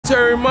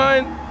military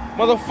mind,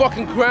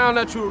 motherfucking crown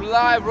that you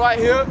live right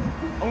here.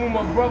 I'm with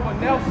my brother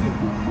Nelson,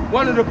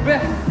 one of the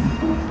best.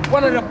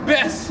 One of the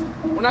best.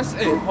 When I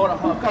say, hey, hold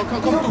on,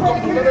 come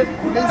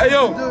through. Hey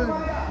yo,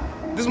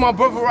 this is my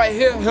brother right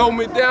here, held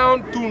me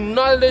down through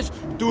knowledge,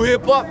 through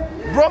hip hop,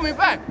 brought me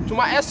back to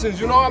my essence,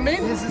 you know what I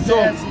mean? This is so,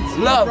 the essence,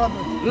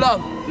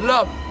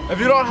 love. If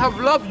you don't have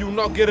love, you'll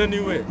not get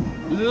anywhere.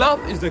 Love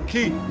is the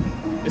key.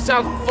 It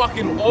sounds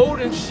fucking old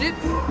and shit,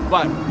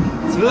 but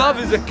love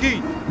is the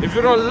key. If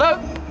you don't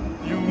love,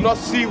 you not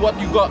see what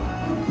you got.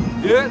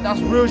 Yeah,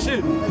 that's real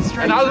shit.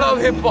 And I love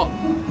hip hop.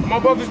 My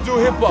brothers do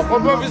hip hop. My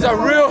brothers are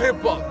real hip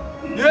hop.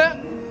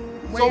 Yeah?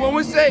 So when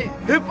we say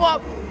hip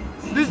hop,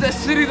 this is the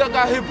city that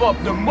got hip hop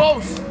the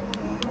most.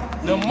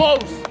 The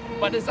most.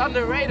 But it's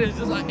underrated. It's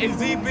just like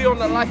AZB on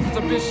the life of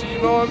the bitch shit,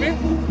 you know what I mean?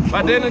 But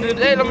at the end of the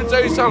day, let me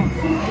tell you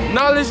something.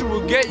 Knowledge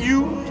will get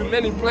you to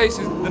many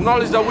places. The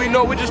knowledge that we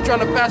know, we're just trying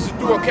to pass it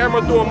through a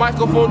camera, through a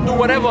microphone, through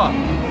whatever.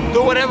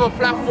 Through whatever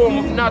platform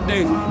of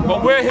nowadays.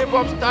 But where hip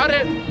hop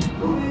started,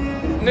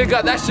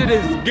 nigga, that shit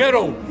is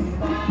ghetto.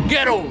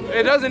 Ghetto.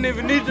 It doesn't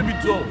even need to be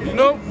told, you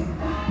know?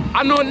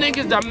 I know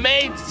niggas that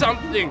made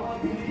something.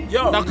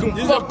 Yo, that can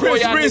this is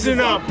Prince Reason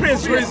now.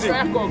 Prince Reason.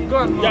 Yeah,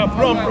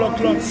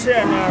 blood,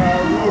 share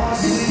now.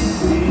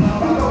 Roots.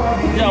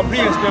 Yeah,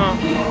 please now.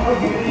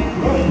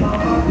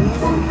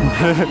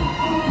 Hey!